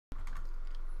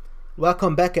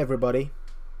Welcome back, everybody.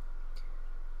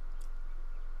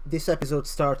 This episode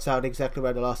starts out exactly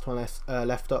where the last one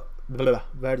left up,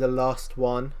 where the last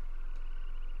one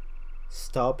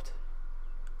stopped,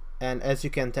 and as you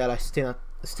can tell, I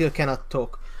still cannot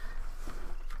talk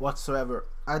whatsoever.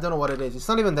 I don't know what it is. It's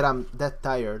not even that I'm that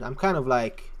tired. I'm kind of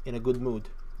like in a good mood,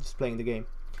 just playing the game.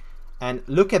 And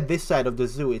look at this side of the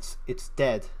zoo. It's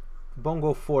dead.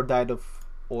 Bongo 4 died of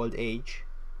old age.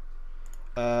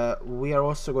 We are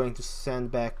also going to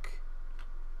send back.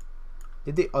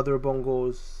 Did the other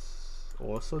bongos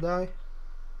also die?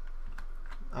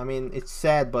 I mean, it's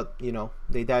sad, but you know,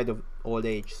 they died of old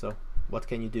age, so what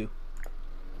can you do?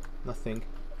 Nothing.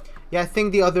 Yeah, I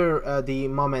think the other, the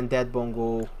mom and dad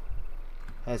bongo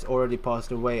has already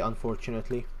passed away,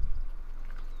 unfortunately.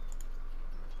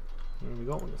 Here we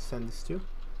go, let's send this to.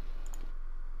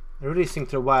 I really think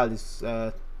the wild is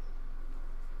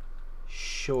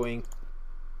showing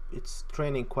it's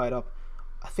training quite up.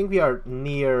 I think we are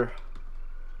near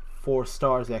 4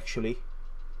 stars actually,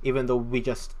 even though we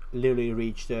just literally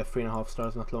reached 3.5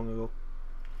 stars not long ago.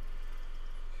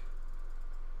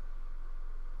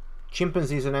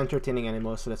 Chimpanzee is an entertaining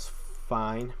animal, so that's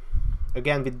fine.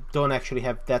 Again, we don't actually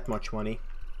have that much money.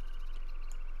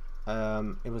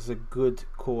 It was a good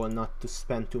call not to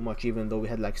spend too much, even though we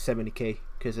had like 70k,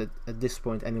 because at this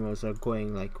point animals are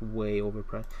going like way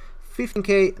overpriced.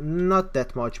 15k, not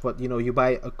that much, but you know, you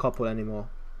buy a couple animal,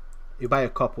 you buy a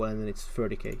couple and then it's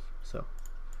 30k. So,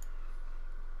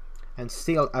 and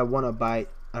still I really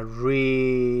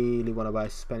want to buy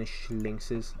Spanish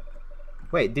lynxes.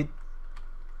 Wait,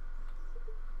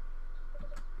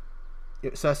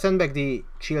 so I sent back the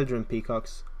children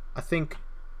peacocks. I think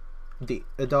the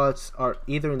adults are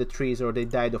either in the trees or they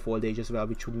died of old age as well,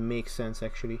 which would make sense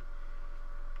actually.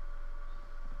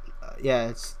 Yeah,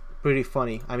 it's pretty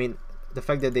funny. I mean, the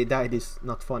fact that they died is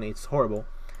not funny, it's horrible,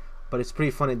 but it's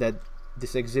pretty funny that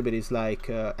this exhibit is like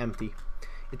empty.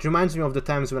 It reminds me of the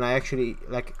times when I actually,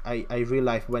 like, I real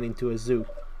life went into a zoo.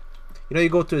 You know, you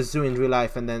go to a zoo in real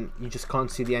life and then you just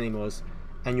can't see the animals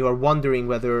and you are wondering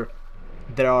whether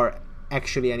there are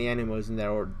actually any animals in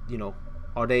there, or you know,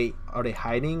 are they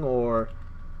hiding, or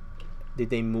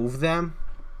did they move them?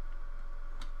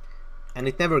 And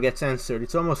it never gets answered.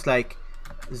 It's almost like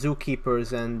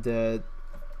zookeepers and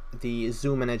the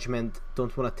zoo management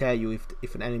don't want to tell you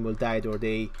if an animal died or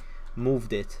they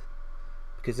moved it,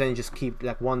 because then you just keep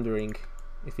like wondering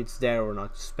if it's there or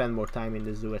not. Spend more time in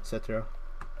the zoo, etc.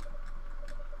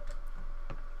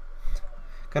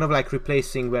 Kind of like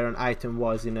replacing where an item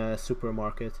was in a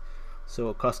supermarket.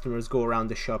 So customers go around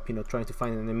the shop, you know, trying to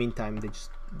find it. In the meantime, they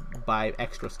just buy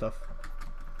extra stuff.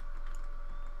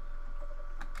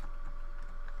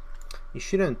 You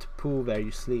shouldn't poo where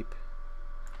you sleep.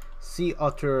 Sea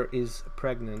otter is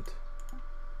pregnant.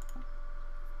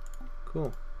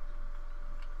 Cool.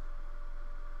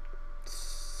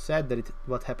 Sad that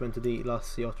what happened to the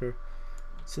last sea otter.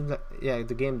 It seems like, yeah,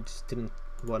 the game just didn't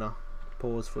wanna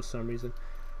pause for some reason.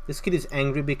 This kid is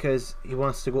angry because she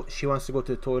wants to go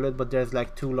to the toilet, but there's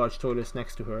like 2 large toilets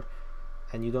next to her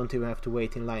and you don't even have to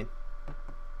wait in line.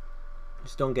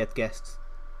 Just don't get guests.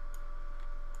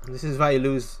 And this is why you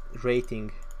lose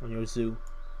rating on your zoo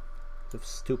of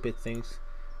stupid things.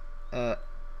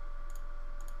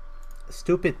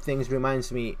 Stupid things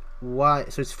reminds me why.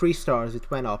 So it's 3 stars, it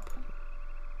went up.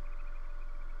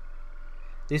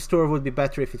 This store would be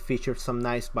better if it featured some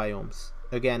nice biomes.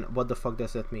 Again, what the fuck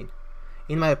does that mean?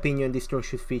 In my opinion, this store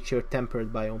should feature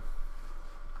temperate biome.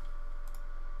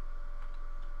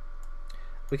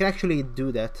 We can actually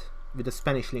do that with the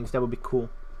Spanish lynx. That would be cool.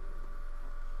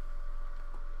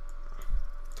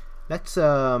 Let's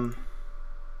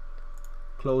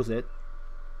close it,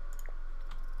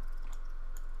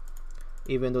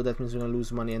 even though that means we're gonna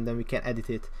lose money, and then we can edit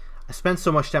it. I spent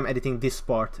so much time editing this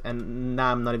part and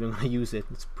now I'm not even gonna use it.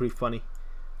 It's pretty funny.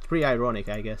 It's pretty ironic,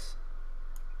 I guess.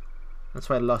 That's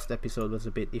why the last episode was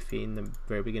a bit iffy in the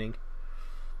very beginning.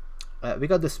 We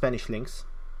got the Spanish lynx.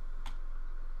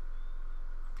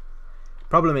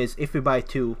 Problem is, if we buy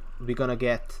 2, we're gonna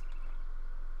get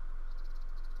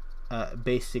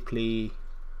basically,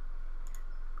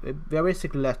 we're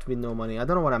basically left with no money. I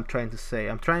don't know what I'm trying to say.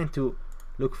 I'm trying to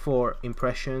look for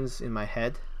impressions in my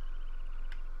head,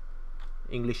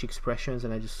 English expressions,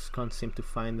 and I just can't seem to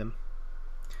find them.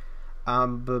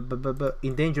 But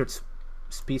endangered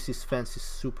species fence is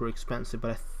super expensive,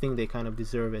 but I think they kind of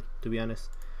deserve it, to be honest.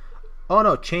 Oh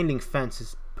no, chain link fence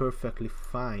is perfectly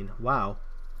fine. Wow,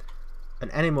 an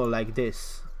animal like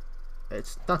this,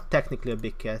 it's not technically a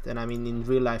big cat, and I mean in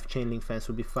real life chain link fence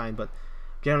would be fine, but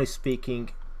generally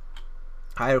speaking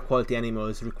higher quality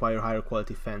animals require higher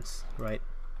quality fence, right?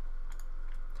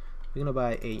 We're gonna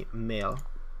buy a male.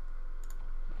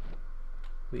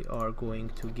 We are going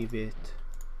to give it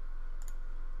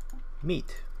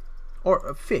meat or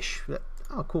a fish.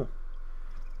 Oh, cool.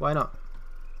 Why not?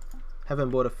 Haven't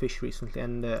bought a fish recently.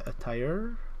 And a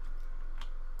tire.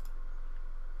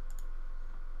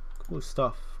 Cool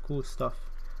stuff. Cool stuff.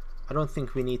 I don't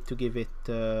think we need to give it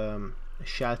a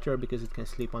shelter because it can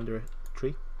sleep under a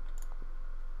tree.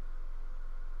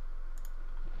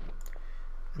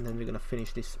 And then we're gonna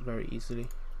finish this very easily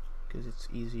because it's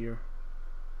easier.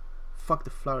 Fuck, the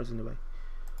flowers in the way.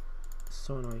 It's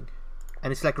so annoying.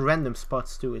 And it's like random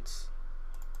spots too. It's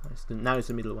now it's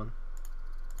the middle one.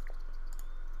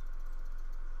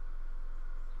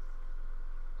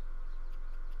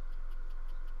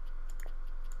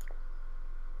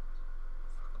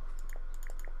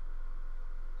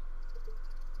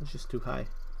 It's just too high.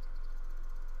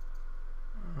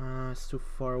 It's too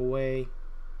far away.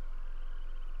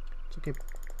 It's okay.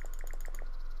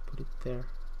 Put it there.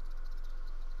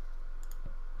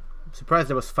 I'm surprised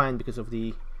that was fine because of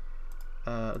the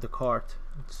cart.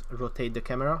 Let's rotate the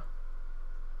camera.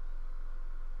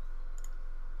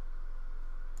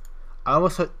 I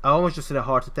almost just had a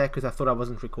heart attack because I thought I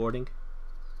wasn't recording.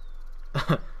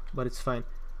 But it's fine.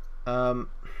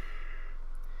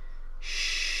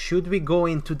 Should we go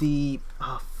into the...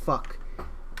 Oh, fuck.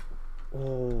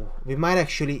 Oh, we might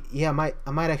actually... Yeah,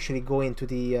 I might actually go into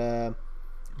the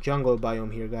jungle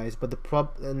biome here, guys. But the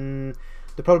problem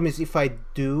is if I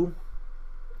do...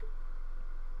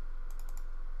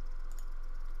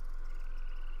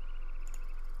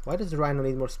 Why does the rhino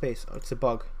need more space? Oh, it's a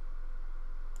bug.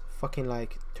 Fucking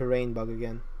like terrain bug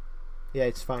again. Yeah,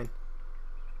 it's fine.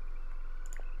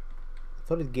 I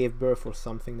thought it gave birth or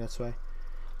something, that's why.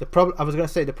 The problem, I was gonna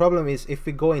say, the problem is if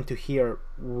we go into here,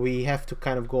 we have to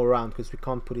kind of go around because we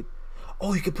can't put it.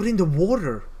 Oh, you can put it in the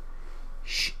water.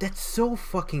 That's so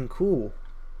fucking cool.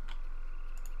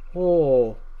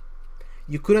 Oh,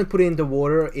 you couldn't put it in the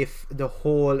water if the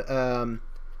whole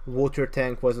water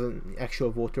tank was an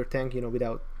actual water tank, you know,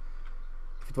 without,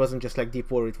 if it wasn't just like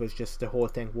deep water, it was just the whole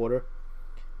tank water.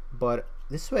 But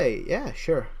this way, yeah,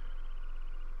 sure.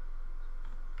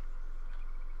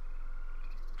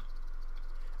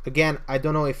 Again, I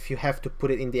don't know if you have to put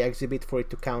it in the exhibit for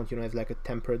it to count, you know, as like a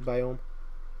temperate biome.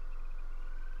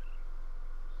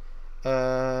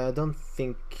 I don't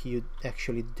think you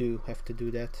actually do have to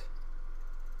do that.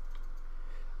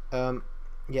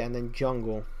 Yeah, and then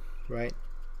jungle, right?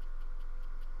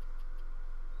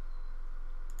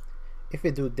 If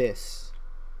we do this,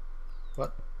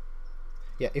 what?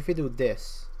 Yeah, if we do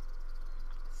this,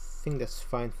 I think that's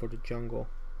fine for the jungle.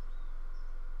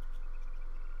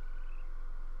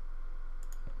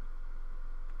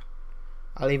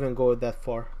 I'll even go that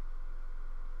far.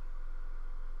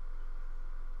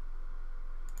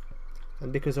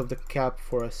 And because of the cap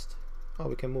forest, oh,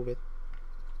 we can move it.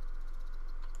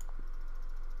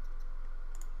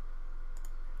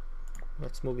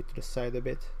 Let's move it to the side a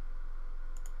bit.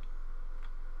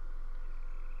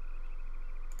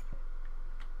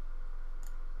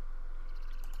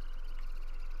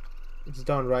 It's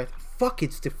done, right? Fuck,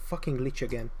 it's the fucking glitch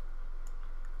again.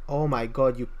 Oh my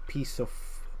god, you piece of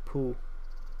poo.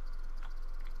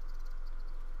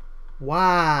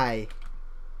 Why?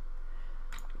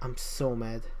 I'm so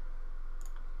mad.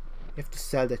 You have to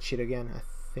sell that shit again, I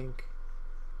think.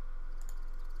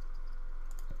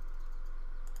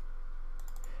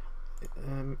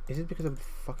 Is it because of the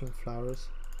fucking flowers?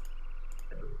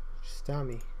 Just tell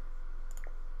me.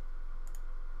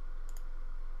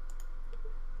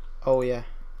 Oh yeah.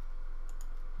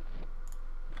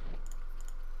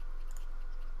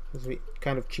 Because we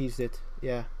kind of cheesed it.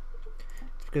 Yeah.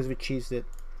 It's because we cheesed it.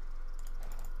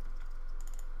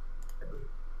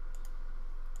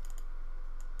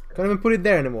 Can't even put it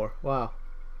there anymore. Wow.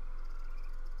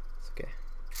 It's okay.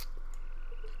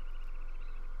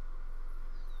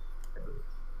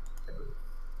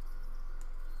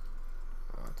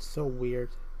 Oh, it's so weird.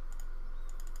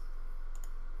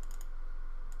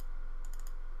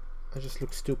 I just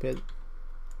look stupid.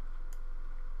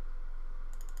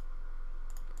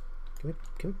 Can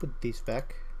we put these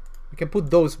back? We can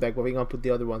put those back, but we can't put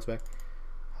the other ones back.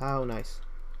 How nice.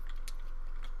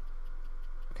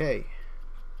 Okay.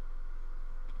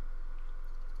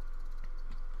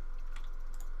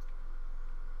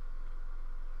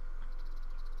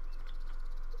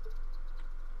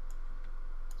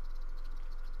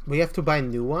 We have to buy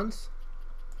new ones?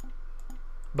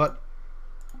 But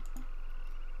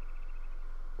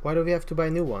why do we have to buy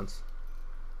new ones?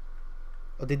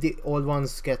 Or did the old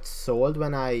ones get sold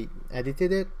when I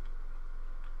edited it?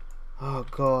 Oh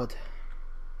god.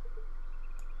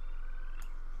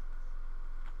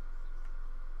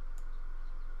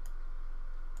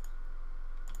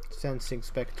 Send things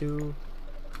back too.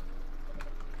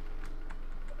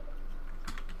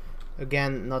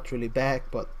 Again, not really back,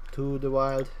 but to the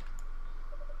wild.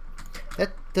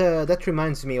 That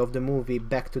reminds me of the movie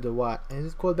Back to the Wild.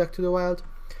 Is it called Back to the Wild?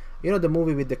 You know, the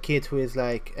movie with the kid who is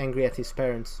like angry at his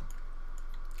parents.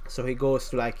 So he goes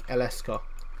to like Alaska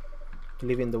to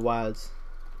live in the wilds.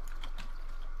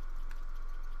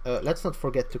 Let's not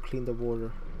forget to clean the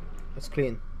water. Let's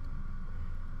clean.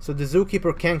 So the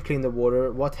zookeeper can clean the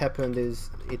water. What happened is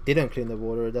it didn't clean the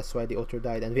water. That's why the otter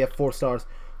died. And we have 4 stars.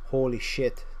 Holy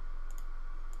shit.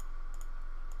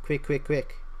 Quick, quick,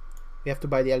 quick. We have to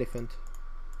buy the elephant.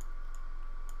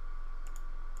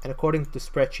 And according to the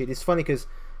spreadsheet, it's funny because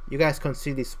you guys can't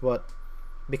see this, but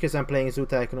because I'm playing Zoo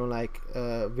Tycoon on like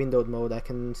windowed mode, I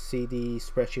can see the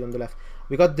spreadsheet on the left.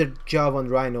 We got the Javan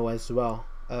Rhino as well.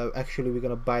 Actually, we're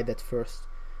gonna buy that first,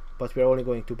 but we're only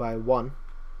going to buy 1.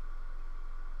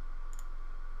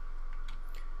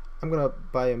 I'm gonna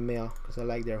buy a male because I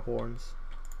like their horns.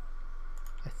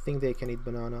 I think they can eat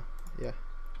banana, yeah,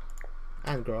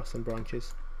 and grass and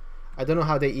branches. I don't know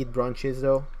how they eat branches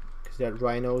though, because they're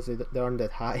rhinos, they aren't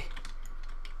that high.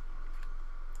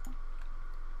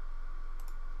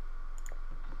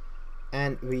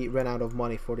 And we ran out of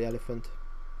money for the elephant.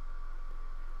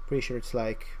 Pretty sure it's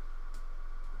like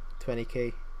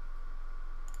 20k.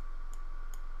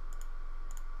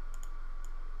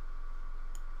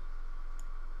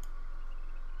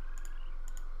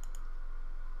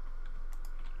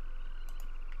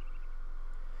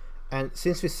 And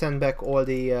since we send back all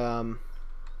the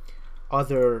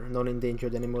other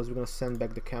non-endangered animals, we're gonna send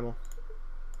back the camel.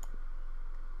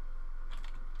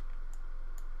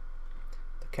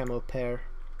 The camel pair.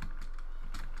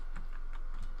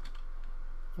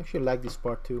 I actually like this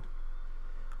part too.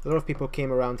 A lot of people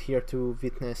came around here to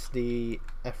witness the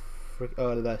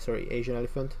Asian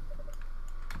elephant.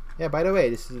 Yeah, by the way,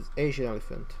 this is Asian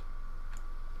elephant.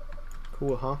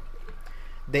 Cool, huh?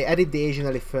 They added the Asian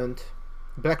elephant.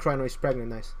 Black rhino is pregnant,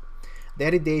 nice. They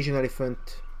added the Asian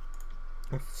elephant,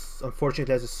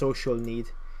 unfortunately, as a social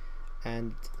need,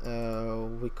 and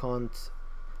we can't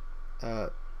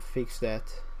fix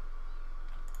that.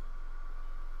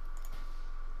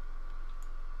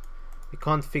 We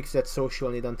can't fix that social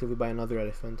need until we buy another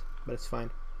elephant, but it's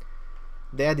fine.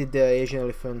 They added the Asian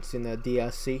elephants in a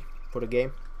DLC for the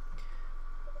game.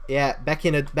 Yeah, back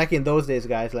in those days,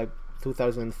 guys, like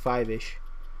 2005-ish.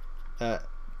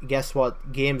 Guess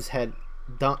what? Games had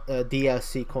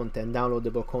DLC content,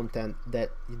 downloadable content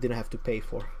that you didn't have to pay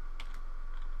for.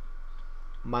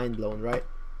 Mind blown, right?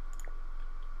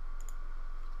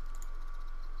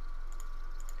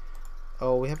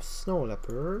 Oh, we have snow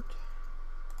leopard.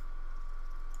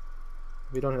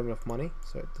 We don't have enough money,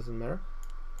 so it doesn't matter.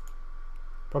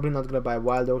 Probably not gonna buy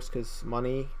wild oats because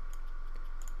money.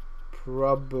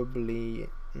 Probably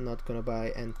not gonna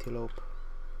buy antelope.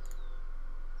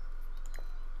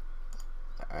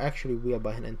 Actually, we'll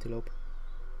buy an antelope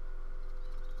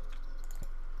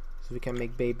so we can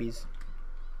make babies.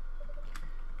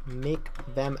 Make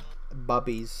them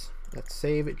bubbies. Let's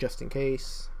save it just in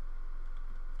case.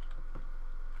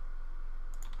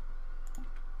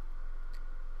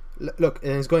 Look,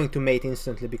 and it's going to mate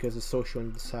instantly because the social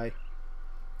need is high.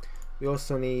 We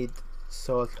also need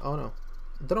salt. Oh no,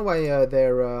 I don't know why I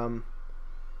don't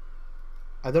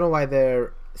know why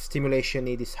their stimulation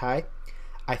need is high.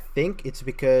 I think it's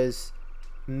because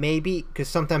maybe because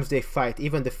sometimes they fight,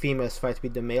 even the females fight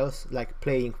with the males, like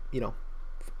playing, you know,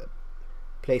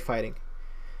 play fighting.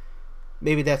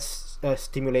 Maybe that's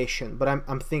stimulation, but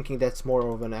I'm thinking that's more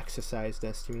of an exercise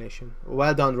than stimulation.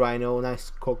 Well done, Rhino,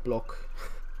 nice cock block.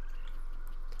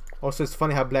 Also, it's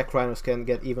funny how black rhinos can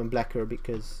get even blacker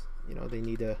because, you know, they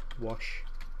need a wash.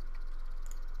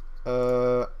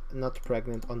 Not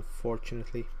pregnant,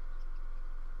 unfortunately.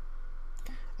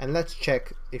 And let's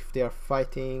check if they are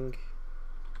fighting.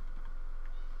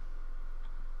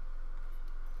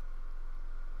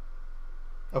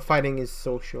 Oh, fighting is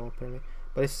social apparently,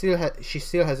 but it still she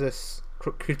still has a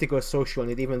critical social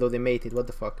need even though they mated. What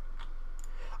the fuck?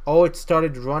 Oh, it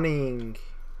started running.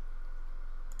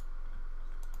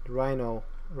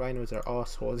 Rhinos are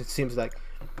assholes, it seems like.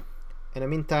 In the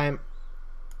meantime,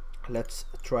 let's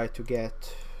try to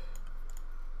get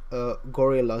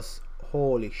gorillas.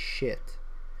 Holy shit,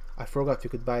 I forgot we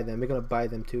could buy them. We're gonna buy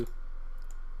them too.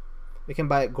 We can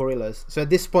buy gorillas. So at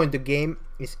this point the game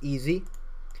is easy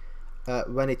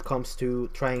when it comes to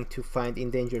trying to find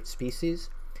endangered species.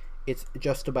 It's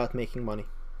just about making money.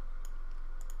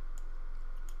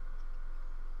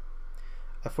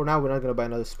 For now, we're not gonna buy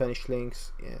another Spanish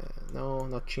lynx. Yeah, no,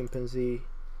 not chimpanzee.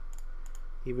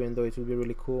 Even though it would be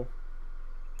really cool.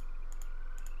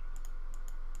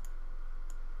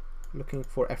 Looking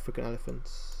for African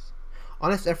elephants.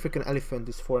 Honest African elephant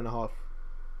is 4.5.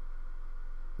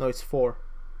 No, it's 4.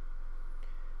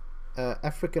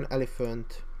 African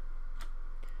elephant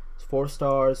is 4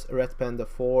 stars. Red panda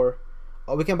 4.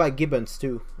 Oh, we can buy gibbons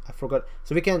too. I forgot.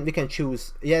 So we can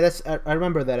choose. Yeah, that's I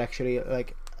remember that actually.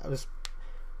 Like I was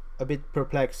a bit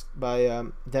perplexed by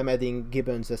them adding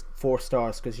gibbons as 4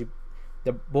 stars because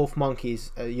they're both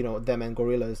monkeys. You know, them and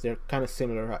gorillas. They're kind of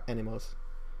similar animals.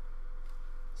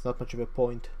 It's not much of a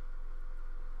point.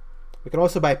 We can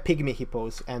also buy pygmy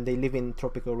hippos, and they live in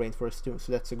tropical rainforest too,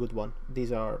 so that's a good one.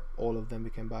 These are all of them we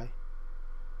can buy.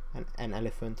 And an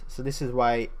elephant. So this is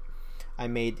why I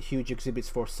made huge exhibits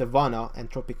for savanna and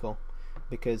tropical,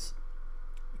 because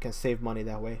you can save money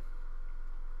that way.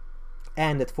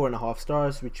 And at 4.5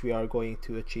 stars, which we are going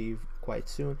to achieve quite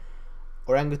soon.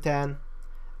 Orangutan.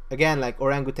 Again, like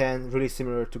orangutan, really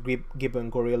similar to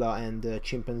gibbon, gorilla, and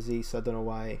chimpanzee, so I don't know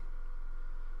why.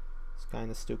 It's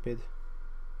kind of stupid.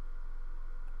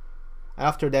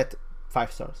 After that,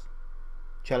 5 stars.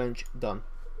 Challenge done.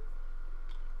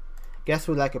 Guess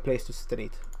would like a place to sit and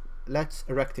eat. Let's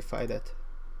rectify that.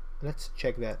 Let's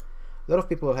check that. A lot of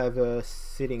people have a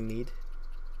sitting need.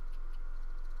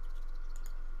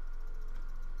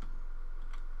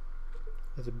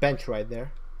 There's a bench right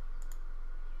there.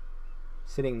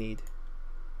 Sitting need.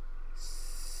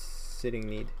 Sitting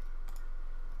need.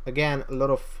 Again, a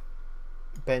lot of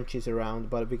benches around,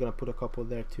 but we're gonna put a couple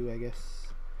there too, I guess.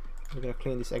 We're gonna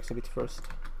clean this exhibit first.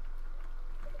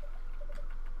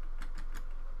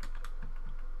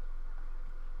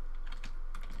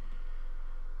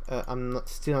 I'm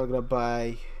still not gonna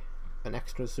buy an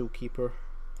extra zookeeper.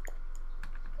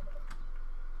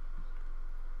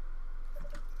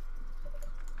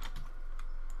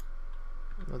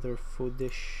 Another food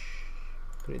dish.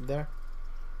 Put it there.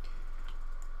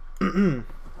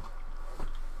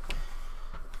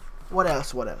 What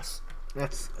else? What else?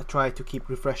 Let's try to keep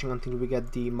refreshing until we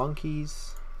get the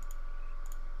monkeys.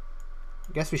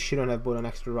 I guess we shouldn't have bought an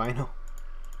extra rhino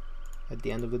at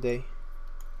the end of the day.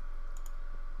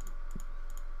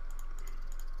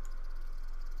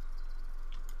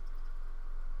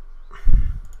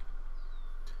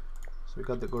 So we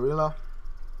got the gorilla.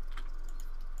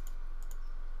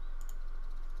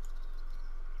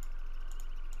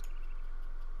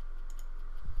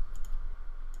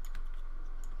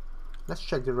 Let's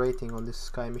check the rating on this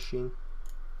Sky Machine.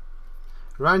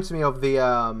 Reminds me of the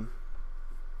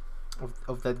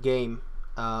of that game,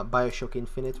 BioShock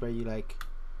Infinite, where you like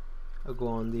go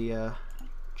on the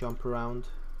jump around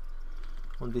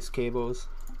on these cables.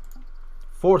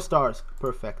 4 stars,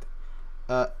 perfect.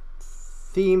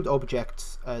 Themed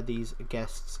objects these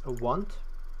guests want.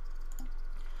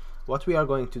 What we are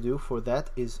going to do for that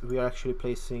is we are actually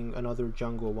placing another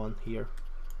jungle one here,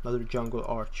 another jungle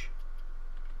arch.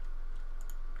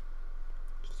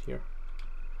 Here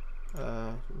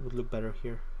would look better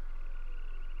here.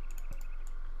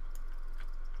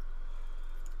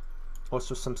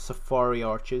 Also some safari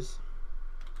arches.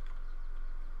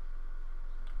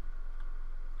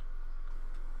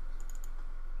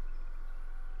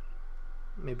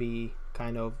 Maybe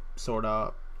kind of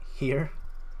sorta here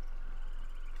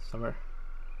somewhere.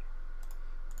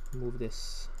 Move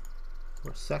this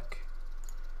for a sec.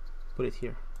 Put it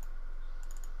here.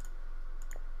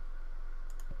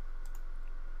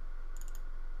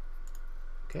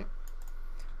 Okay,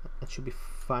 that should be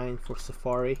fine for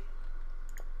safari.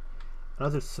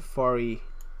 Another safari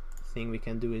thing we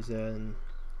can do is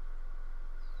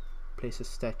place a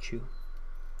statue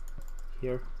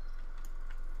here.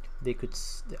 They could,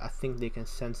 I think they can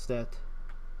sense that.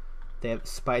 They have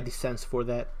spidey sense for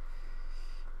that.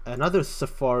 Another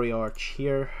safari arch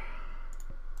here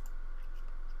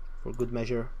for good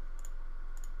measure.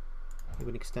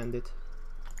 Even extend it.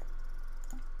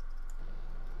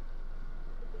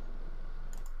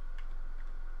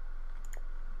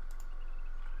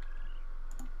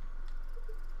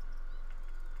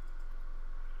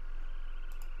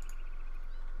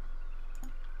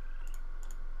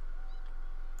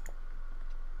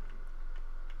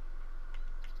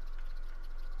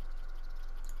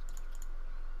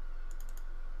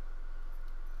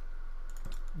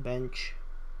 Bench.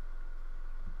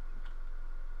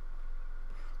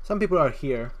 Some people are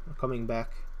here, coming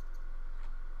back,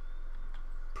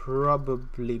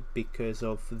 probably because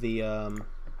of the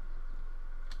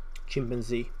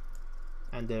chimpanzee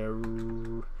and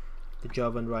the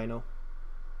Javan rhino.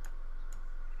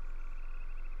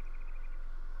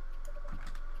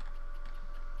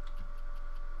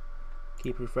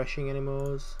 Keep refreshing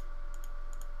animals.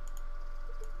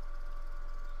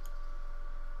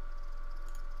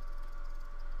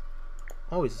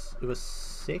 Oh, it was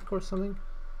sick or something?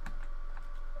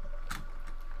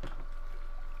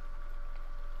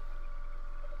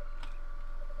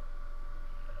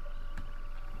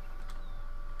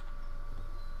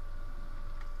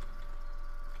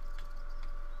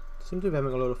 Seem to be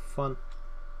having a lot of fun.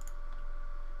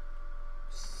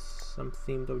 Some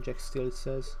themed objects still, it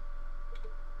says.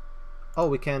 Oh,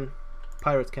 we can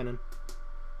pirate cannon.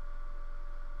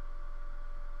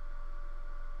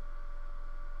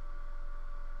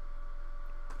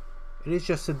 It is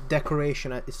just a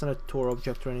decoration, it's not a tour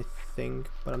object or anything,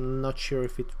 but I'm not sure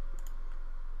if it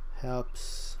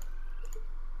helps.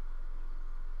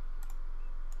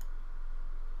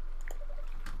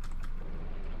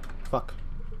 Fuck.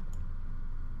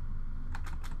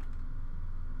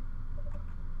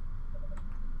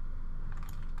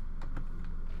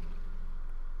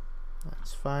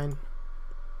 That's fine.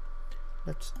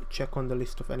 Let's check on the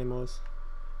list of animals.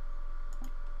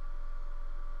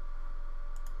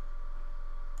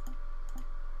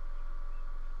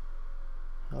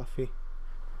 Healthy.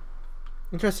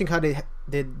 Interesting how they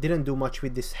didn't do much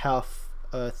with this health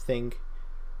thing,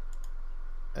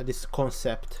 this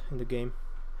concept in the game.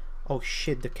 Oh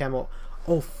shit, the camel.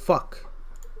 Oh fuck.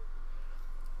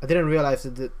 I didn't realize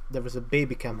that there was a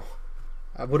baby camel.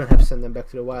 I wouldn't have sent them back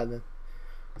to the wild then.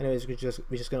 Anyways, we're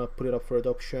just gonna put it up for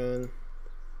adoption.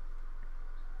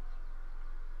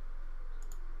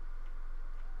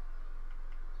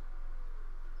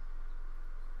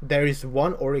 There is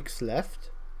one oryx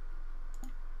left.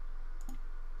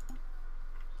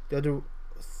 The other,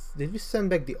 did we send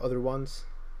back the other ones?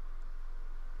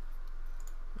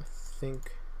 I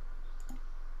think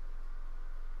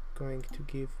going to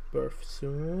give birth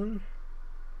soon.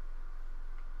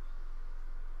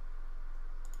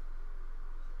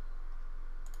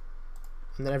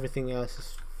 And then everything else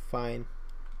is fine.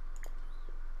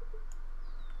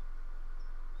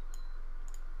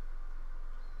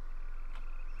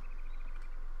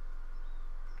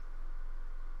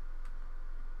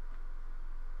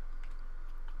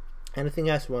 Anything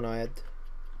else you want to add?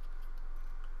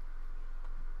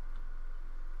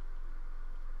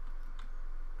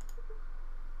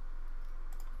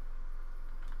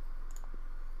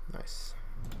 Nice.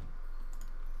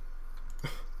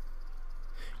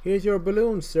 Here's your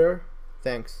balloon, sir.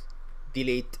 Thanks.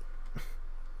 Delete.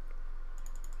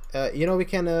 You know, we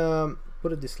can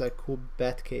put this like cool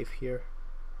bat cave here,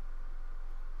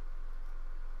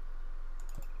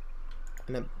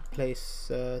 and then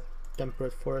place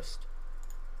temperate forest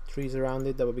trees around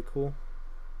it. That would be cool.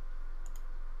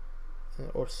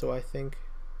 Or so I think.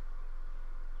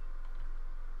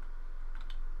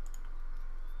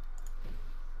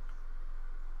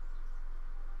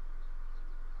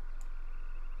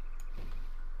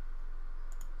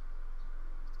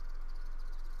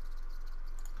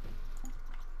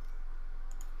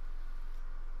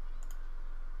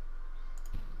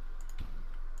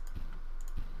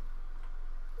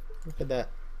 Look at that.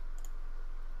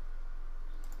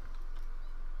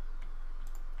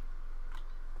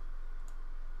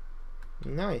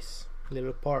 Nice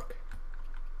little park.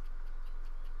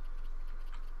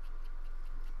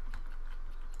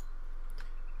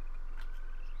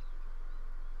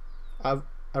 I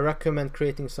recommend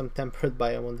creating some temperate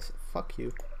biome on this. Fuck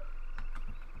you.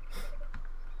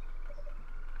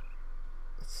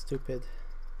 That's stupid.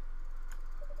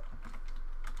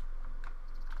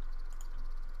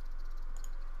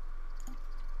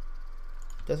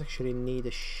 Does actually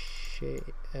need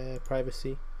a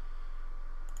privacy.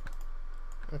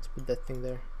 Let's put that thing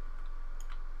there.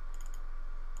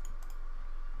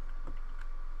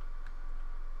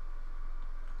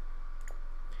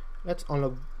 Let's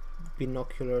unlock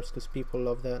binoculars because people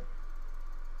love that.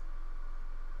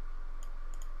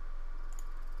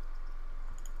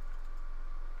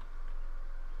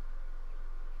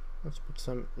 Let's put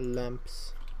some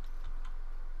lamps.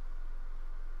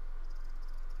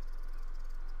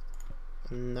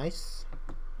 Nice.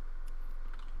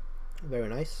 Very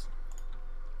nice.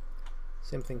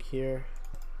 Same thing here.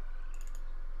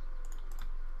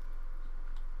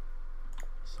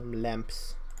 Some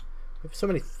lamps. We have so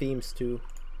many themes too.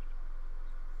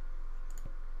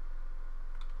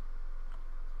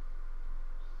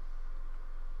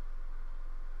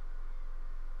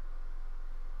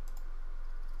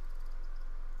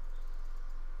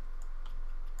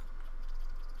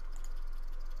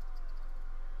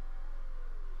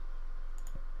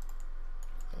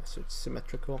 So it's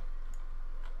symmetrical.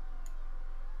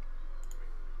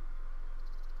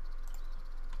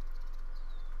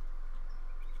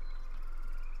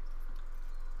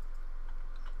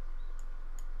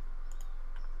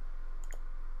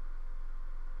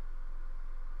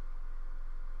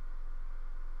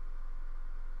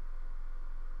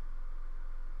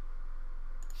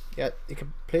 Yeah, you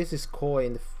can place this koi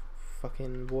in the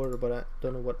fucking water, but I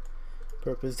don't know what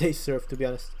purpose they serve, to be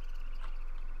honest.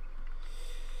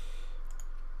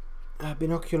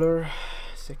 Binocular,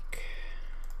 sick.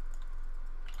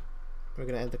 We're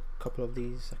gonna add a couple of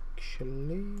these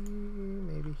actually,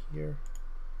 maybe here.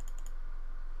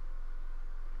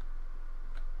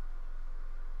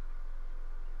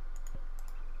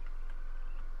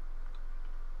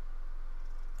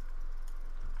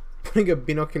 Putting a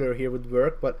binocular here would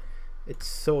work, but it's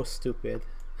so stupid.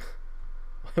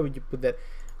 Why would you put that?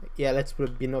 Yeah, let's put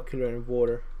a binocular in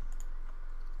water.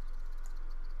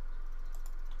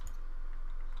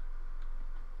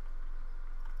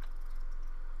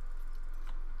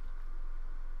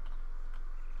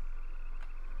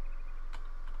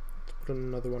 Let's put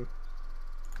another one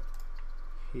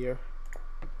here.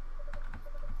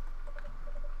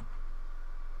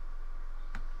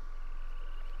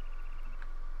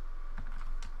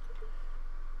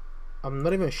 I'm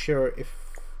not even sure if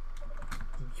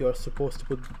you're supposed to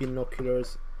put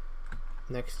binoculars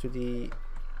next to the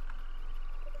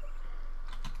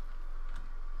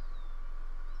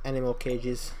animal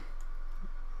cages.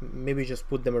 Maybe just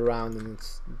put them around and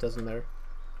it doesn't matter.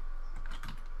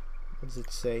 What does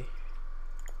it say?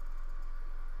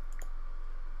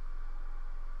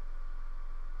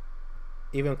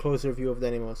 Even closer view of the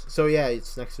animals. So yeah,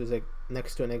 it's next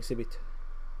to an exhibit.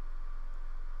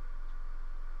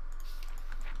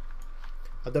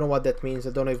 I don't know what that means. I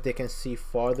don't know if they can see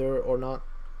farther or not.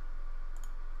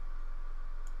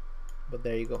 But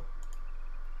there you go.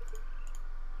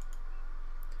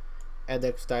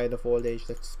 Adepts died of old age.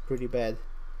 That's pretty bad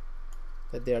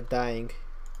that they are dying.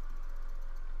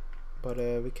 But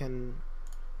we can...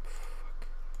 Fuck.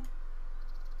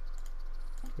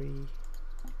 3. We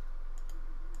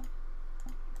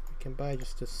can buy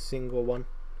just a single one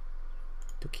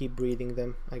to keep breeding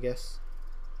them, I guess.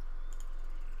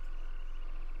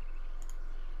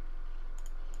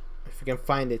 If we can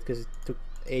find it, because it took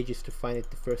ages to find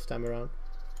it the first time around.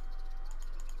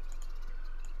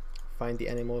 Find the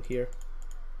animal here.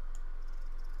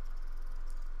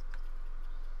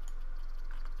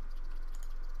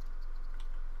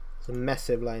 It's a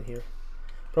massive line here.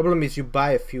 Problem is you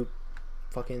buy a few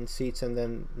fucking seats and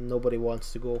then nobody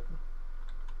wants to go.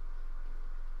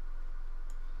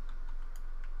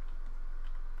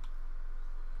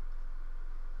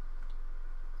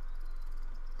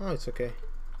 Oh, it's okay.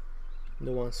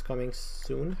 New one's coming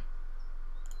soon.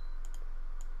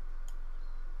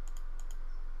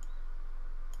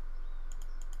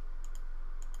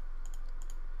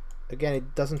 Again,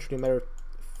 it doesn't really matter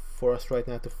for us right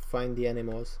now to find the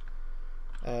animals.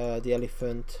 The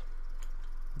elephant,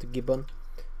 the gibbon,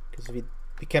 because we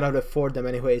cannot afford them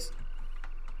anyways.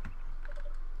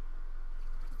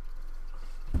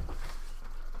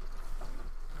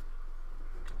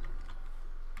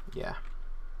 Yeah.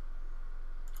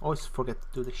 Always forget to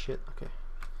do this shit. Okay.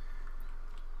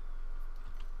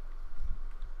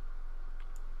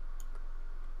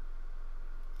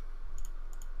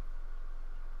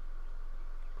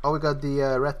 Oh, we got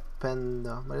the red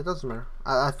panda, but it doesn't matter.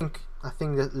 I think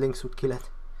the lynx would kill it,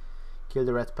 kill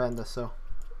the red panda. So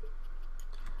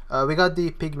we got the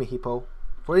pygmy hippo.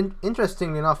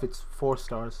 Interestingly enough, it's 4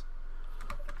 stars.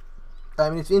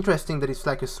 I mean, it's interesting that it's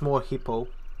like a small hippo.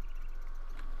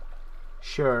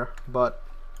 Sure, but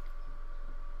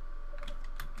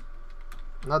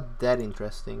not that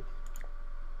interesting.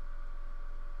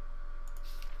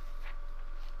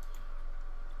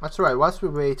 That's right, whilst we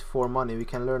wait for money, we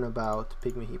can learn about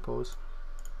pygmy hippos.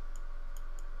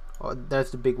 Oh,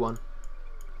 there's the big one.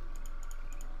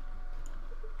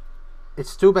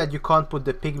 It's too bad you can't put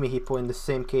the pygmy hippo in the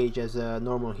same cage as a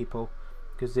normal hippo,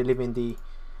 because they live in the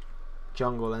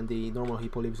jungle and the normal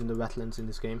hippo lives in the wetlands in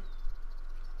this game.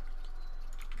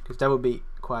 Because that would be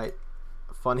quite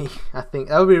funny. I think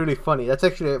that would be really funny. That's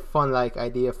actually a fun like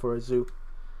idea for a zoo.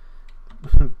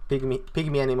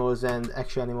 pygmy animals and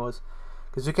actual animals.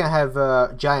 Because you can have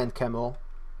a giant camel.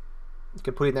 You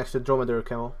can put it next to a dromedary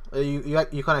camel.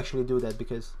 You can't actually do that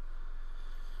because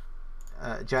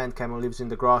giant camel lives in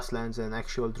the grasslands and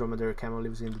actual dromedary camel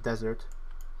lives in the desert.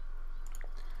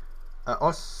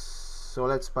 Also,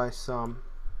 let's buy some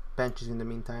benches in the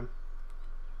meantime.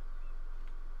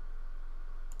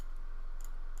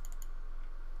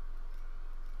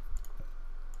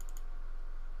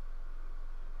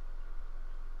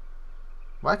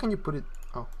 Why can you put it?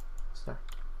 Oh, it's there.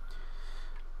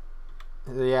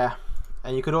 Yeah,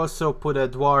 and you could also put a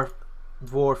dwarf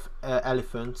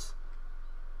elephants,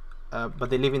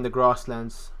 but they live in the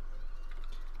grasslands.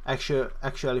 Actual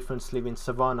elephants live in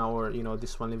savanna, or you know,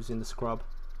 this one lives in the scrub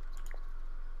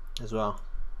as well.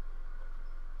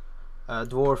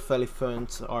 Dwarf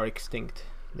elephants are extinct.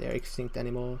 They are extinct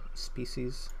animal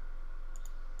species.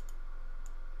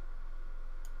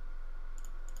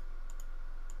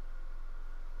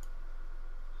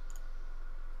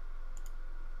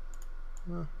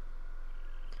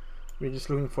 We're just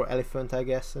looking for elephant, I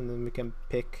guess, and then we can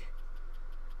pick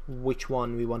which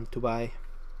one we want to buy.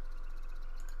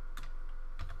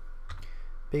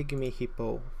 Pygmy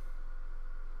hippo.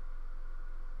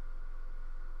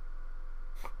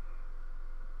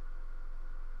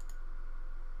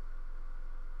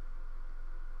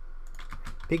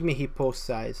 Pygmy hippo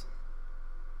size.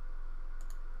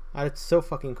 Ah, it's so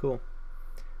fucking cool.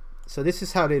 So this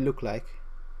is how they look like.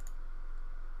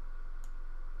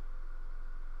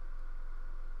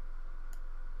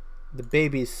 The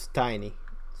baby is tiny,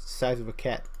 it's the size of a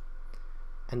cat,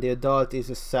 and the adult is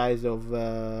the size of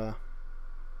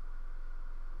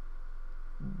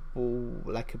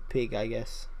like a pig, I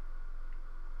guess.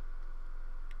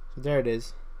 So there it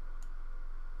is.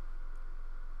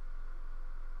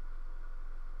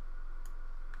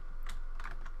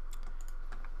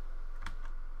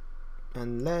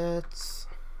 And let's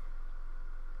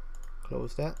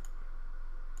close that.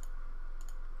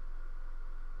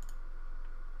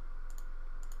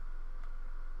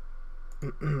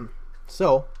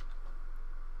 So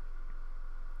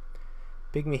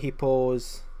pygmy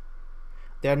hippos,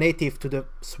 they are native to the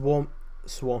swamps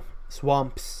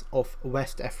of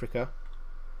West Africa,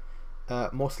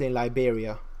 mostly in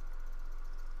Liberia.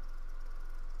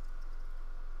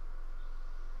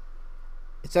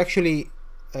 It's actually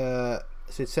so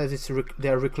it says they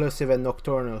are reclusive and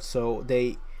nocturnal, so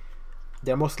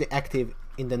they're mostly active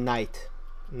in the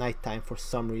nighttime for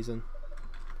some reason.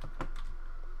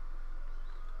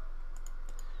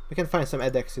 We can find some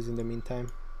edexes in the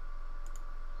meantime.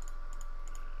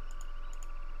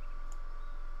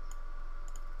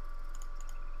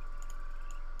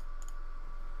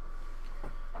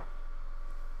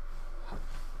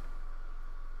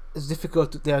 It's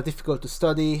difficult. They are difficult to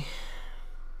study.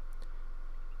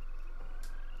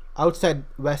 Outside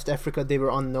West Africa, they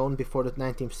were unknown before the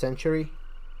 19th century.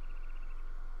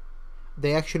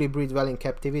 They actually breed well in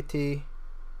captivity.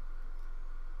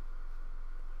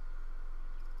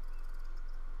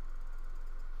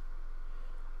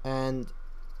 And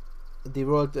the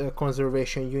World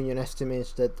Conservation Union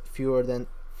estimates that fewer than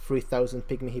 3,000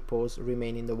 pygmy hippos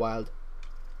remain in the wild.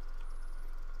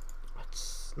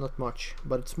 It's not much,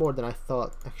 but it's more than I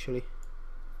thought, actually.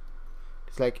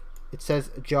 It's like, it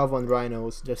says Javan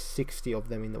rhinos, there's 60 of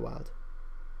them in the wild.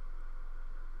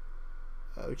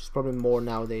 Which is probably more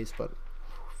nowadays, but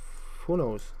who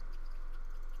knows.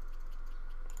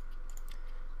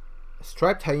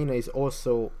 Striped hyena is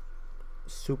also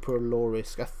super low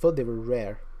risk. I thought they were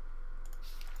rare.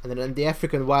 And then the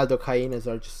African wild dog hyenas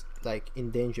are just like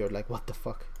endangered. Like, what the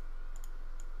fuck.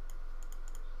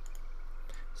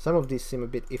 Some of these seem a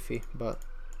bit iffy, but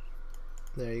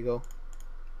there you go.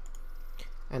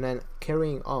 And then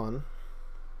carrying on,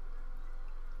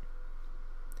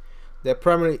 they're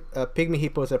primarily pygmy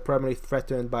hippos are primarily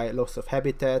threatened by loss of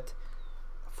habitat.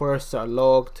 Forests are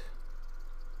logged.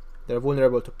 They're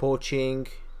vulnerable to poaching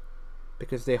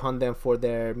because they hunt them for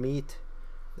their meat.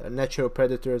 They're natural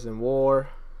predators in war.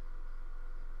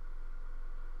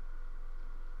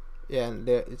 Yeah, and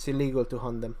it's illegal to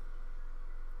hunt them.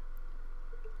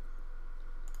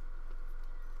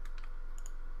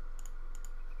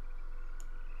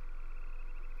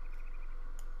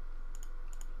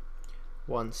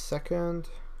 One second.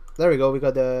 There we go. We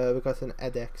got an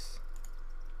edex.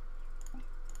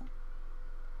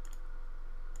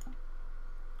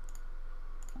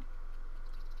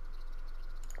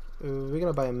 We're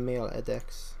gonna buy a male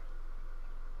edex.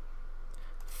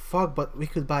 Fuck, but we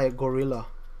could buy a gorilla.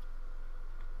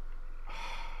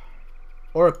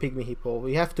 Or a pygmy hippo.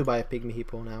 We have to buy a pygmy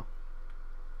hippo now.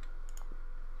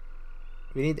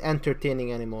 We need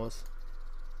entertaining animals.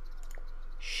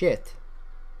 Shit.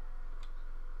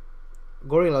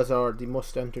 Gorillas are the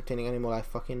most entertaining animal I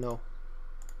fucking know.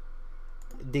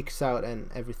 Dicks out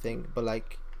and everything, but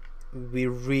like, we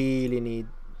really need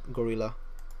gorilla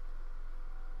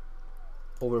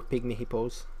over pygmy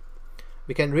hippos.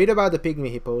 We can read about the pygmy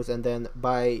hippos and then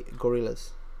buy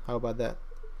gorillas. How about that?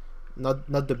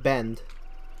 Not the band,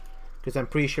 because I'm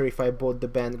pretty sure if I bought the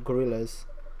band gorillas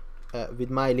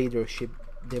with my leadership,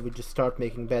 they would just start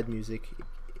making bad music,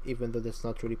 even though that's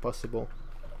not really possible.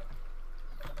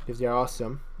 Because they are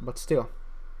awesome, but still.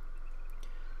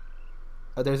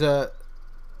 So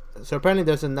apparently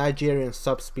there's a Nigerian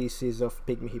subspecies of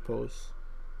pygmy hippos.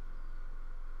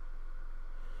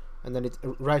 And then it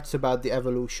writes about the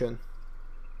evolution.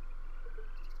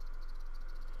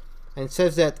 And it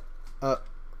says that Uh,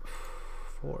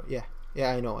 4. Yeah,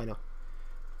 yeah. I know.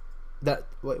 That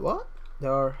wait, what?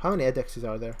 There are how many edexes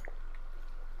are there?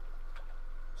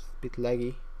 It's a bit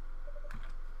laggy.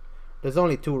 There's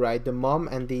only 2, right? The mom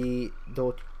and the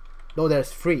no,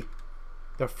 there's 3.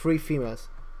 There are 3 females.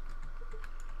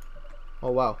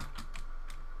 Oh wow!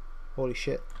 Holy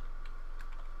shit!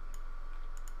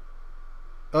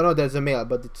 Oh no, there's a male,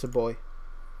 but it's a boy.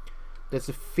 There's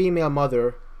a female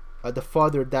mother. The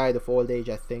father died of old age,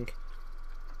 I think.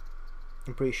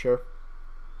 I'm pretty sure.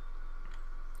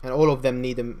 And all of them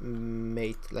need a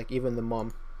mate, like even the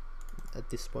mom at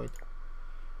this point.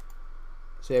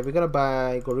 So yeah, we're gonna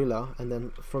buy gorilla, and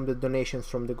then from the donations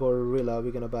from the gorilla,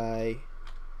 we're gonna buy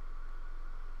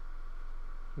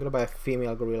a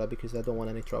female gorilla because I don't want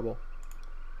any trouble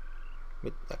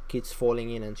with like, kids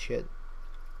falling in and shit.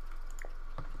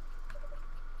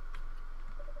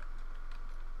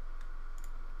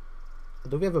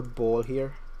 Do we have a ball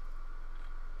here?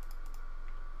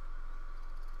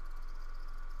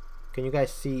 Can you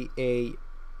guys see a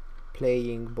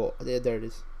playing ball? There it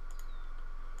is.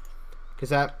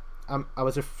 Because I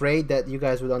was afraid that you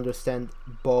guys would understand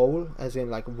bowl as in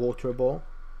like water ball,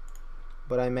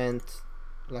 but I meant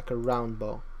like a round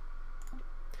ball.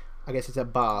 I guess it's a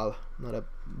ball, not a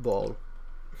ball.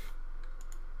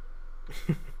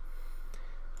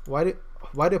 Why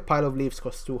do a pile of leaves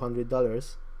cost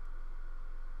 $200?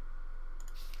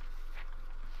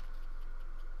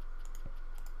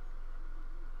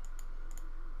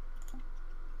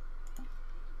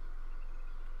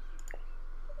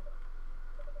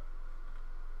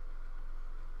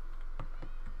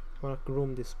 I wanna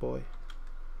groom this boy.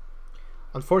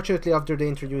 Unfortunately, after they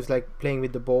introduce like playing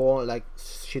with the ball, like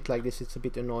shit like this, it's a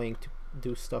bit annoying to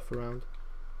do stuff around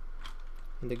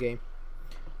in the game.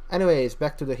 Anyways,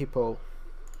 back to the hippo.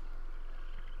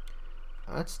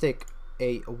 Let's take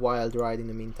a wild ride in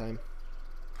the meantime.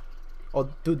 Oh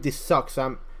dude, this sucks.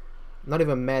 I'm not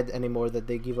even mad anymore that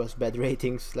they give us bad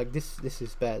ratings. Like this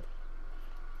is bad.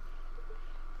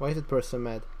 Why is that person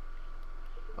mad?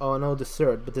 Oh no,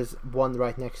 dessert, but there's one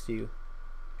right next to you.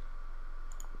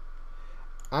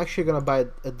 I'm actually gonna buy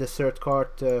a dessert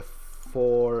cart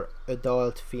for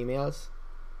adult females.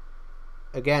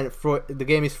 Again, the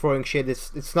game is throwing shit.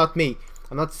 It's not me.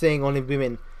 I'm not saying only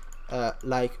women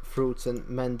like fruits and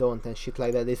men don't and shit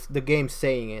like that. It's the game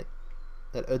saying it,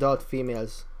 that adult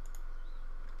females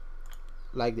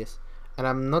like this. And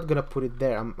I'm not gonna put it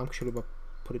there. I'm actually gonna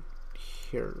put it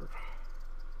here.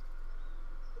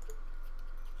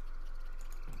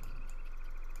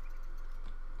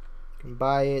 Can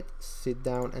buy it, sit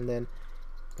down, and then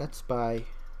let's buy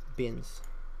bins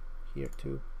here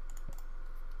too.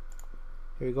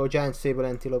 Here we go. Giant sable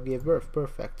antelope gave birth.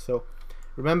 Perfect. So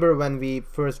remember when we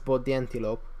first bought the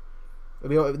antelope,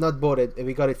 we not bought it,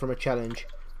 we got it from a challenge,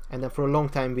 and then for a long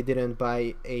time we didn't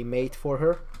buy a mate for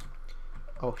her.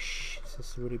 Oh shit,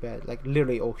 this is really bad. Like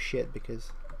literally oh shit,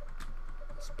 because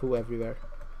there's poo everywhere.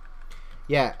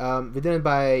 Yeah, we didn't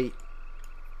buy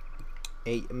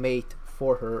a mate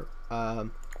for her.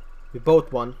 We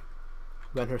bought one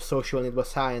when her social need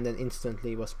was high, and then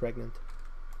instantly was pregnant.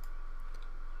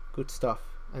 Good stuff.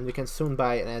 And we can soon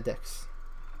buy an edex.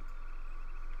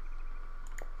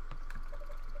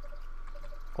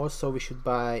 Also, we should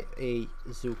buy a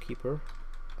zookeeper,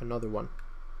 another one.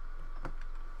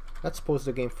 Let's pause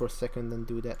the game for a second and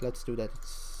do that. Let's do that.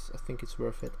 I think it's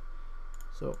worth it.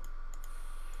 So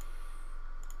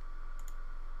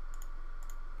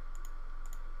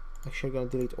actually, I'm gonna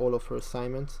delete all of her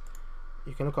assignments.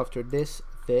 You can look after this,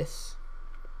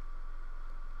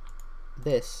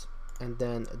 and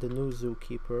then the new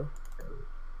zookeeper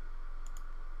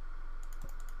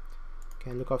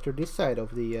can look after this side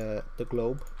of the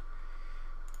globe,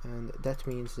 and that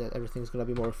means that everything's gonna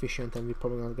be more efficient, and we're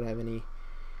probably not gonna have any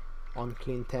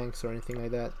unclean tanks or anything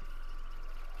like that.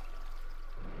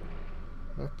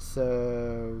 Let's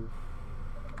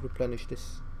replenish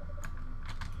this.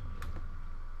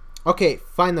 Okay,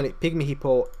 finally, pygmy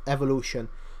hippo evolution.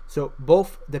 So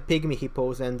both the pygmy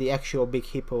hippos and the actual big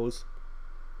hippos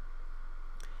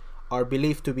are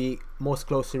believed to be most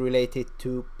closely related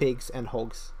to pigs and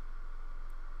hogs.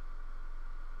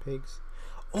 Pigs.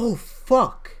 Oh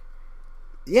fuck!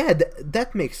 Yeah,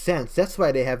 that makes sense. That's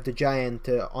why they have the giant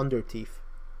underteeth.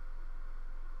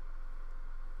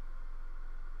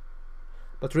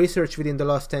 But research within the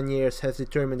last 10 years has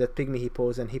determined that pygmy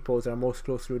hippos and hippos are most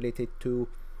closely related to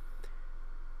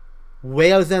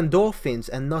whales and dolphins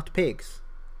and not pigs.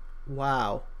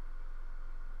 Wow.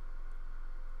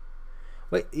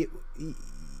 Wait,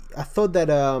 I thought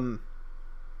that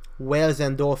whales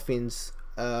and dolphins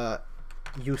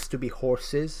used to be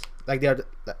horses. Like they are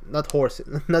not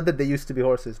horses. Not that they used to be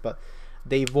horses, but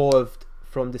they evolved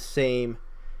from the same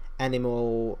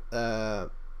animal,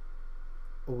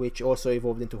 which also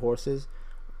evolved into horses.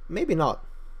 Maybe not.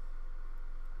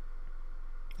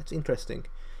 That's interesting.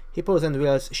 Hippos and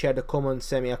whales share the common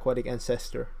semi-aquatic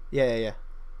ancestor. Yeah.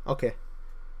 Okay.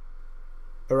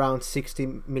 Around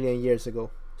 60 million years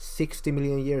ago. 60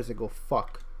 million years ago.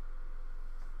 Fuck.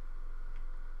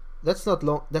 That's not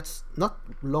long. That's not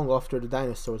long after the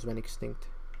dinosaurs went extinct.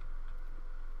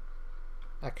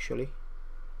 Actually.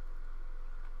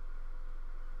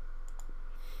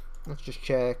 Let's just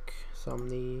check some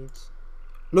needs.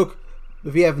 Look,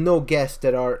 we have no guests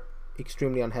that are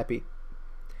extremely unhappy.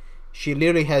 She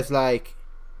literally has like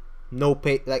no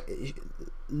pay, like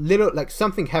little, like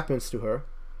something happens to her.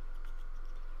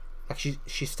 Like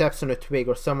she steps on a twig,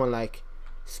 or someone like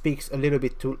speaks a little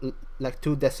bit too, like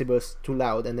 2 decibels too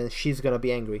loud, and then she's gonna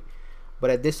be angry. But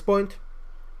at this point,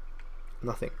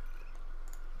 nothing.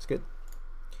 It's good.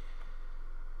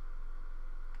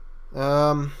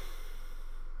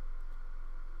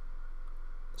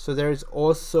 So there is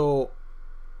also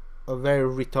a very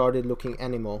retarded looking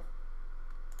animal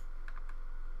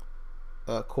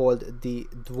called the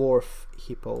dwarf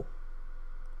hippo.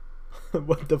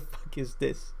 What the fuck is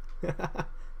this? That's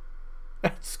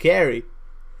scary.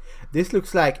 This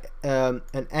looks like an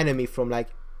enemy from like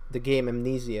the game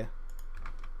Amnesia.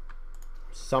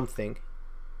 Something.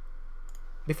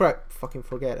 Before I fucking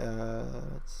forget,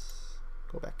 let's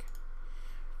go back.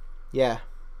 Yeah.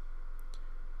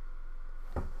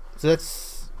 So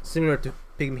that's similar to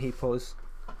pygmy hippos.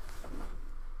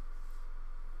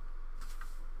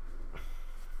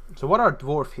 So what are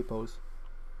dwarf hippos?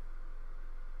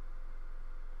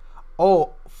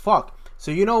 Oh fuck.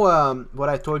 So you know what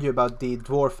I told you about the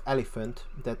dwarf elephant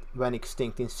that went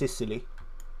extinct in Sicily?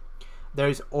 There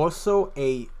is also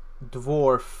a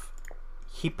dwarf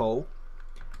hippo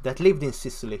that lived in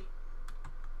Sicily.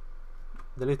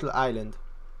 The little island.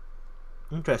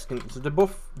 Interesting. So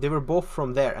they were both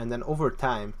from there, and then over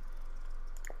time,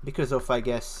 because of I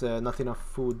guess not enough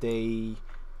food,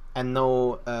 and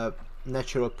no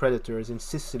natural predators in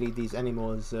Sicily, these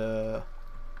animals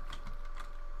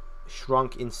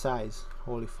shrunk in size.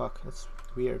 Holy fuck, that's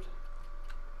weird.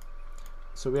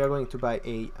 So we are going to buy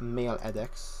a male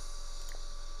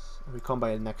Adex. We can't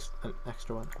buy an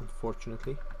extra one,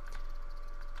 unfortunately.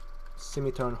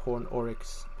 Scimitar and Horn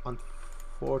Oryx.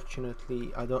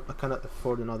 Unfortunately, I cannot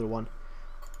afford another one.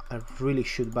 I really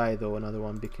should buy though another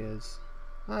one, because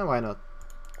why not?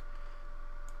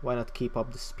 Why not keep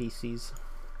up the species?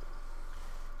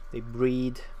 They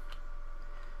breed,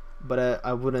 but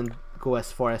I wouldn't go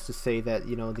as far as to say that,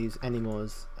 you know, these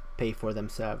animals pay for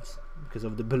themselves because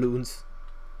of the balloons.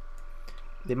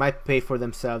 They might pay for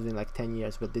themselves in like 10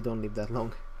 years, but they don't live that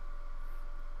long.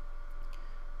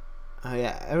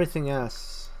 Yeah, everything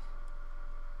else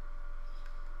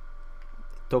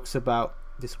talks about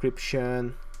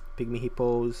description, pygmy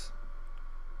hippos.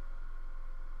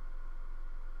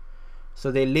 So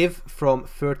they live from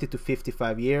 30 to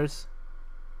 55 years,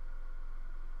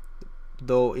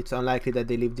 though it's unlikely that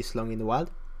they live this long in the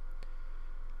wild.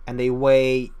 And they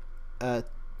weigh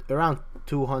around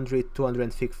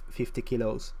 250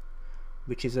 kilos,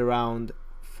 which is around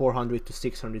 400 to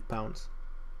 600 pounds.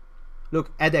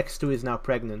 Look, Adex2 is now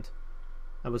pregnant.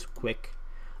 That was quick.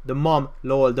 The mom,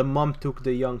 lol, the mom took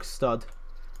the young stud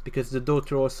because the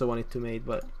daughter also wanted to mate,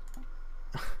 but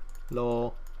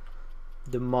lol,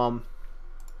 the mom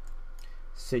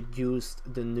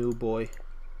seduced the new boy.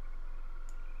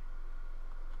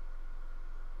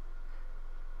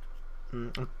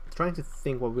 I'm trying to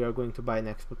think what we are going to buy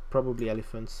next, but probably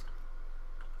elephants.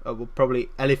 Well, probably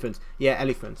elephants. Yeah,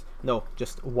 elephants. No,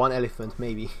 just one elephant,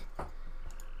 maybe.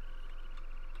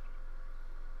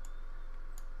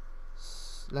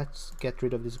 Let's get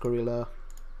rid of this gorilla.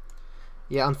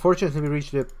 Yeah, unfortunately we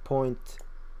reached a point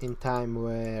in time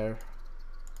where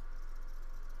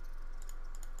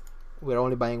we're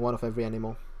only buying one of every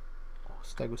animal. Oh,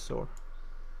 stegosaur.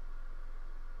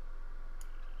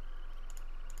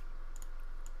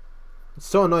 It's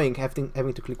so annoying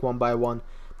having to click one by one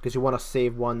because you want to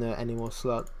save one animal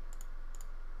slot.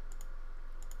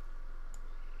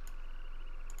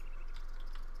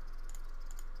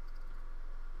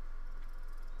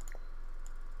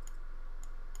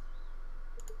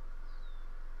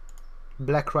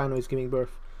 Black rhino is giving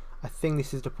birth. I think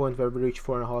this is the point where we reach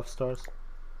 4.5 stars.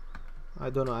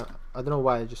 I don't know. I don't know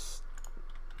why. Just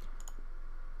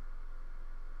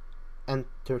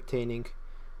entertaining.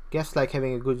 Guess like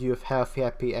having a good view of healthy,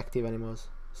 happy, active animals.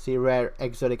 See rare,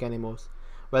 exotic animals.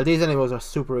 Well, these animals are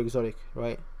super exotic,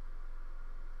 right?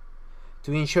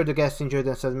 To ensure the guests enjoy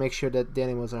themselves, make sure that the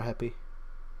animals are happy.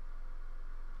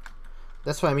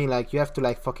 That's what I mean, like, you have to,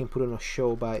 like, fucking put on a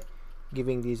show by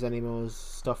giving these animals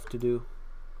stuff to do.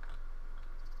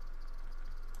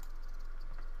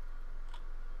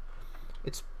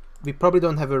 We probably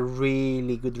don't have a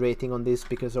really good rating on this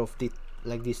because of the,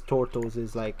 like, these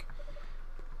tortoises, like,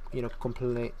 you know,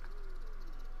 completely.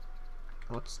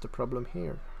 What's the problem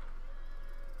here?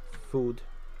 Food.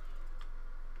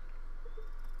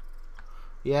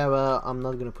 Yeah, well, I'm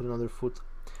not gonna put another food.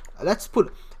 Let's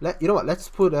put, you know what? Let's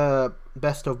put a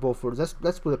best of both worlds.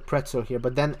 Let's put a pretzel here,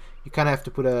 but then you kind of have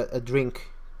to put a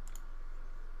drink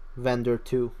vendor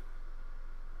too.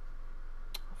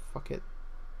 Fuck it.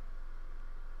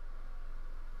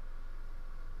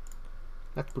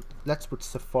 Let's put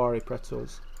safari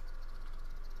pretzels.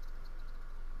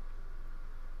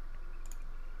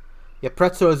 Yeah,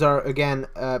 pretzels are again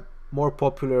more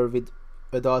popular with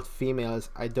adult females.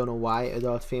 I don't know why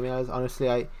adult females. Honestly,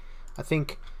 I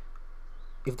think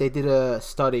if they did a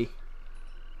study,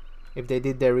 if they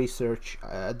did their research,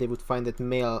 they would find that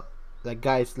male, like,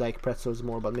 guys like pretzels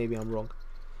more, but maybe I'm wrong.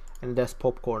 And there's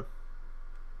popcorn.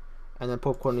 And then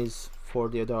popcorn is for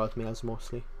the adult males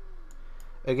mostly.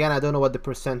 Again, I don't know what the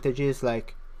percentage is,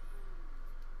 like,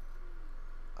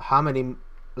 how many,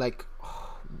 like,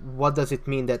 what does it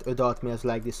mean that adult males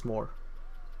like this more?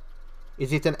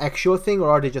 Is it an actual thing, or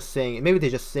are they just saying it? Maybe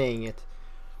they're just saying it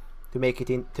to make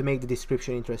the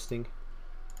description interesting.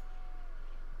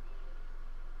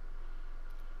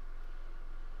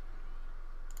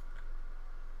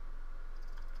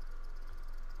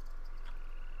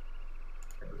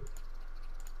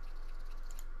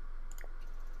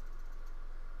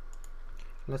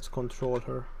 Let's control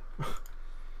her.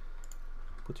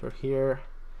 Put her here.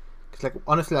 Cause, like,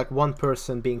 honestly, like, one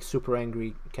person being super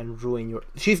angry can ruin your.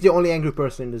 She's the only angry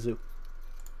person in the zoo.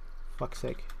 Fuck's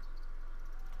sake.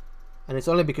 And it's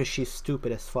only because she's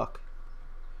stupid as fuck.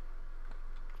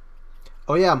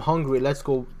 Oh yeah, I'm hungry. Let's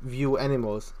go view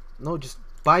animals. No, just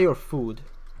buy your food.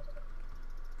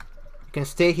 You can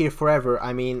stay here forever.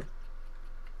 I mean,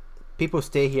 people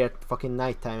stay here at fucking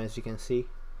nighttime, as you can see.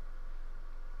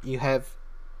 You have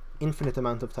infinite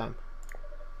amount of time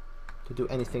to do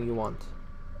anything you want.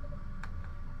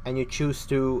 And you choose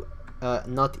to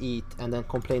not eat and then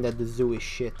complain that the zoo is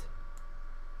shit.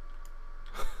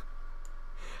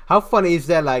 How funny is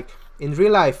that? Like, in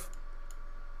real life,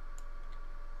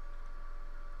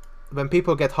 when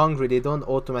people get hungry, they don't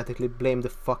automatically blame the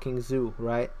fucking zoo,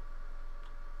 right?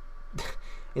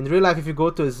 In real life, if you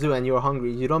go to a zoo and you're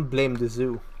hungry, you don't blame the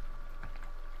zoo.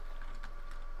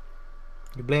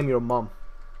 You blame your mom.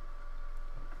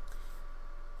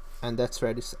 And that's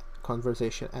where this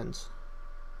conversation ends.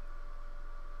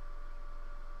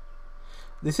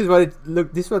 This is what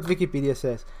this is what Wikipedia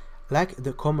says. Like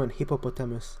the common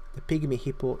hippopotamus, the pygmy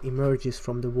hippo emerges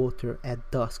from the water at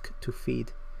dusk to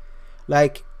feed.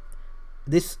 Like,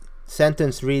 this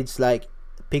sentence reads like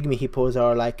pygmy hippos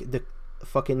are like the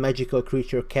fucking magical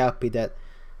creature Kelpie that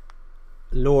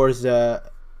lures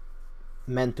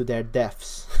men to their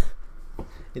deaths.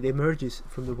 It emerges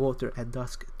from the water at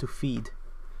dusk to feed.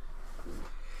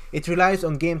 It relies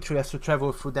on game trails to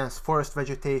travel through dense forest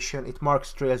vegetation. It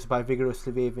marks trails by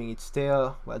vigorously waving its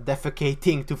tail while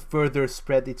defecating to further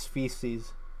spread its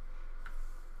feces.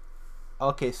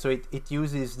 Okay, so it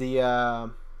uses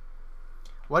the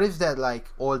what is that, like,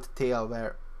 old tale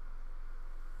where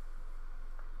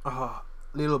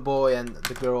little boy and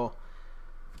the girl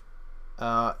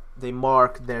they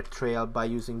mark their trail by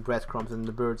using breadcrumbs and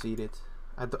the birds eat it.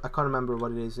 I can't remember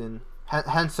what it is in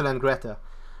Hansel and Gretel.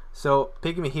 So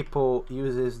pygmy hippo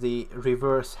uses the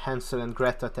reverse Hansel and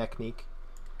Gretel technique.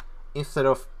 Instead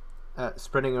of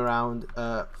spreading around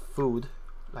food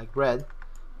like bread,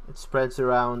 it spreads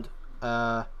around.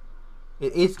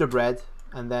 It eats the bread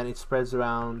and then it spreads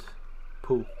around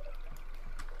poo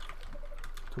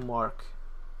to mark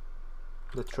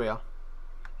the trail.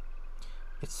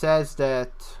 It says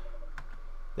that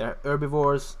they're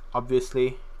herbivores.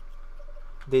 Obviously,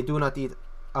 they do not eat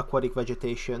aquatic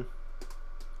vegetation.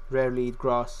 Rarely eat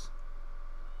grass.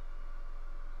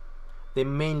 They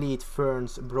mainly eat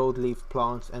ferns, broadleaf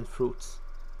plants and fruits.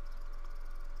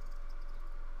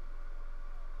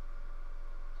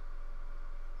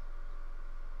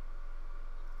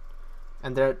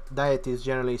 And their diet is,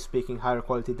 generally speaking, higher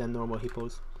quality than normal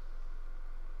hippos.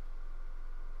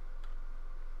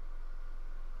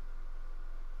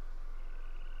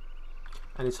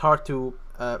 And it's hard to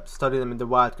study them in the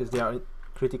wild because they are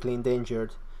critically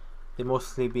endangered. They're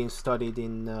mostly being studied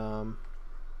in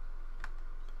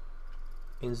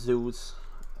zoos.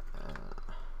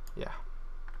 Yeah.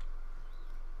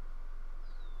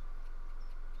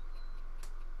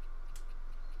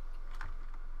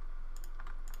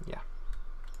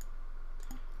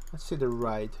 Consider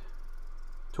ride.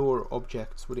 Tour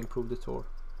objects would improve the tour.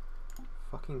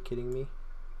 Fucking kidding me?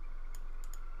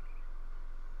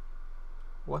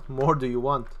 What more do you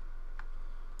want?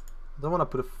 I don't want to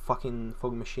put a fucking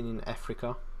fog machine in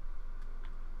Africa.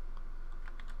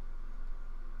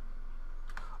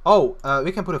 Oh,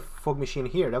 we can put a fog machine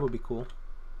here. That would be cool.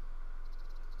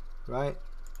 Right?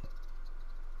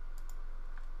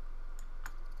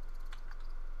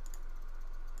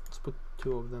 Let's put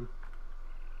 2 of them.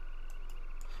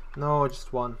 No,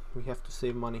 just 1. We have to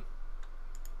save money.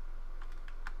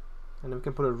 And then we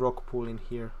can put a rock pool in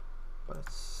here. But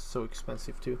it's so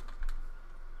expensive too.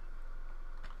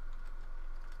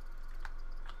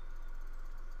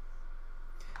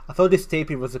 I thought this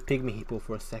tapir was a pygmy hippo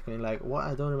for a second, and like, what?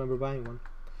 I don't remember buying one.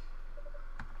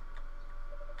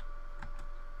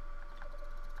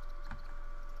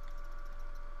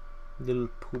 Little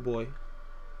poo boy.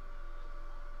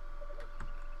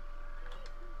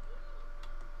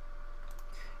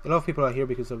 A lot of people are here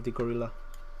because of the gorilla.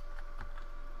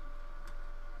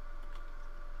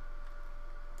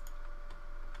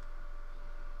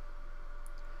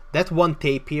 That one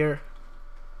tapir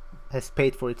has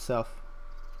paid for itself.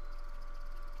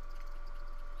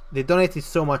 They donated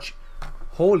so much.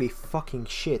 Holy fucking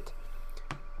shit.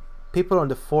 People on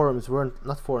the forums weren't,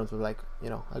 not forums, but like, you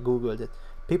know, I googled it.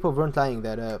 People weren't lying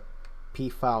that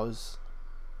PFOWs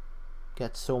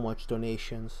get so much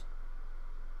donations.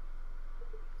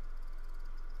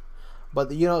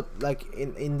 But you know, like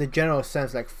in the general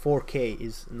sense, like 4K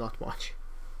is not much.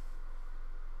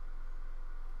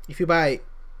 If you buy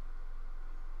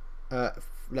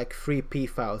like free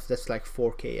PFOWs, that's like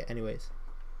 4K anyways.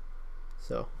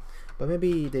 So, but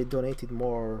maybe they donated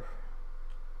more.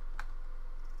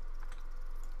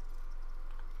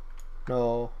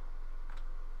 No.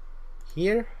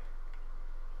 Here,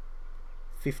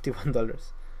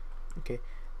 $51. Okay.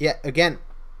 Yeah. Again,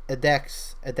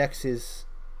 Adexes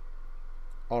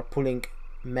are pulling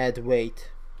mad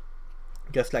weight,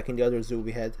 just like in the other zoo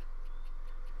we had.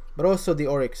 But also the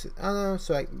oryx. I don't know.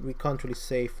 So we can't really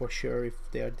say for sure if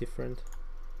they are different.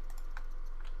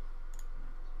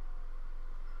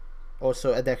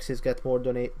 Also, Adexes got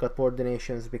more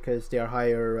donations because they are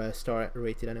higher star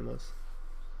rated animals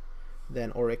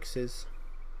than oryxes.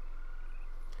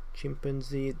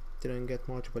 Chimpanzee didn't get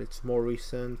much, but it's more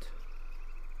recent.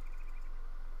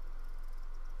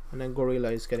 And then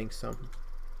gorilla is getting some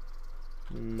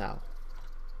now.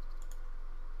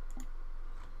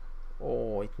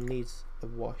 Oh, it needs a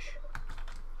wash.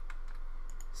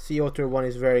 Sea otter 1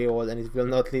 is very old and it will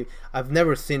not leave. I've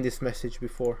never seen this message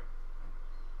before.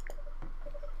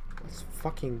 It's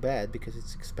fucking bad because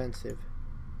it's expensive.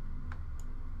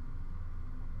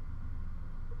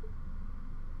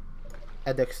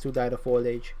 Adex 2 died of old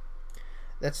age.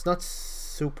 That's not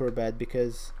super bad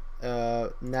because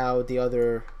now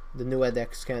the new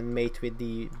Adex can mate with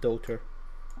the daughter.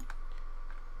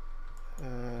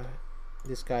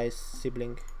 This guy's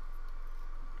sibling.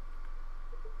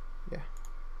 Yeah.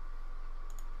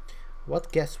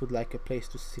 What guest would like a place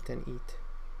to sit and eat?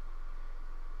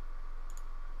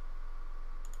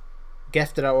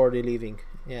 Guests that are already leaving.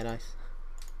 Yeah, nice.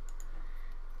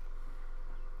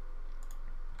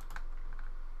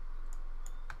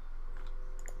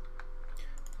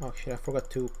 Oh shit, I forgot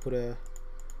to put a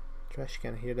trash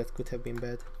can here. That could have been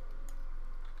bad.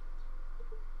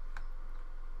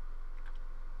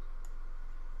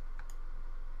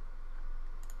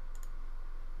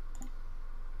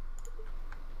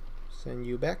 Send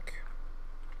you back.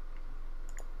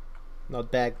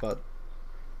 Not back, but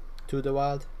to the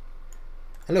wild.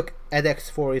 And look,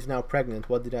 Adex4 is now pregnant.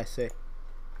 What did I say?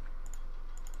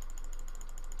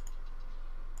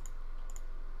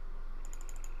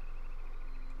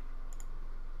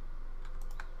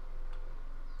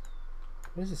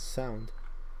 What is this sound?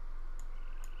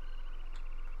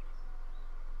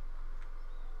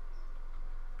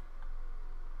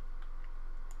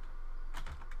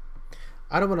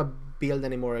 I don't want to build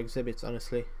any more exhibits,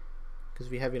 honestly, because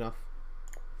we have enough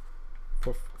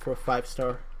for a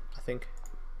 5-star, I think.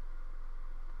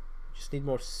 Just need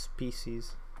more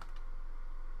species,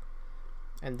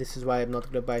 and this is why I'm not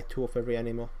gonna buy 2 of every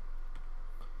animal.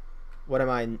 What am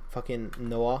I, fucking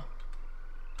Noah?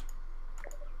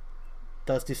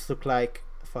 Does this look like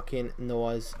fucking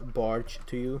Noah's barge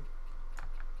to you?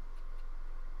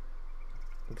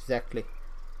 Exactly.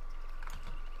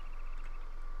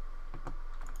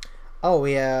 Oh,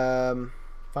 we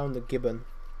found a gibbon.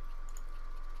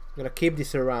 We're gonna keep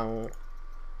this around.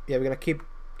 Yeah, we're gonna keep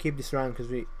this around because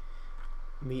we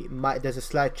might. There's a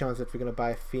slight chance that we're gonna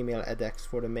buy a female Adex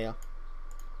for the male.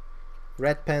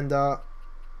 Red panda,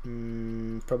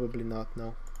 probably not.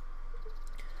 No.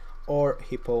 or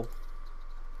hippo.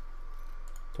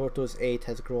 Tortoise 8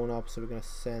 has grown up, so we're gonna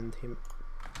send him.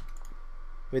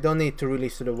 We don't need to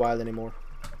release to the wild anymore,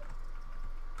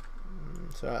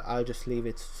 so I'll just leave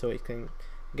it so it can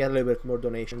get a little bit more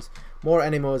donations. More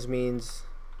animals means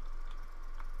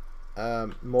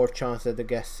more chance that the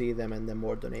guests see them, and then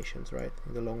more donations, right,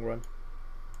 in the long run.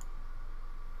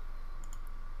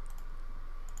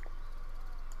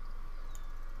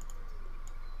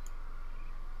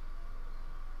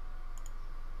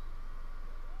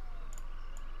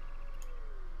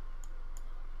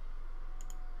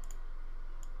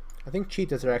 I think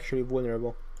cheetahs are actually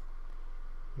vulnerable,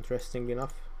 interestingly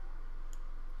enough.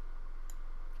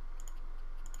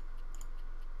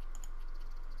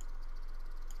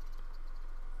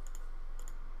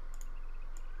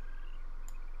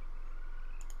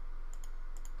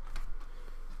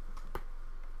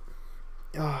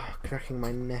 Ah, oh, cracking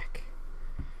my neck.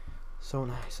 So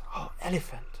nice. Oh,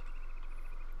 elephant.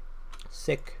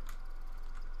 Sick.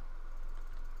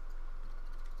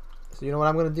 So you know what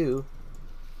I'm gonna do?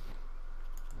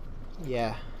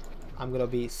 Yeah, I'm gonna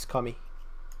be scummy.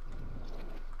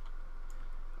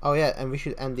 Oh yeah, and we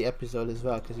should end the episode as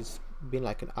well, because it's been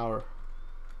like an hour.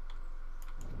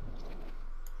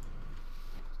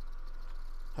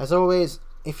 As always,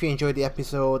 if you enjoyed the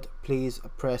episode, please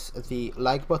press the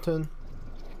like button.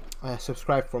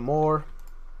 Subscribe for more.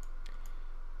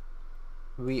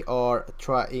 We are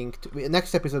trying to...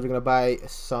 next episode we're gonna buy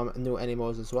some new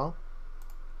animals as well.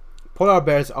 Polar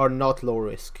bears are not low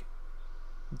risk.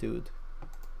 Dude,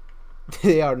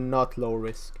 they are not low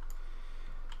risk.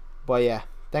 But yeah,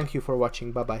 thank you for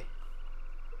watching. Bye bye.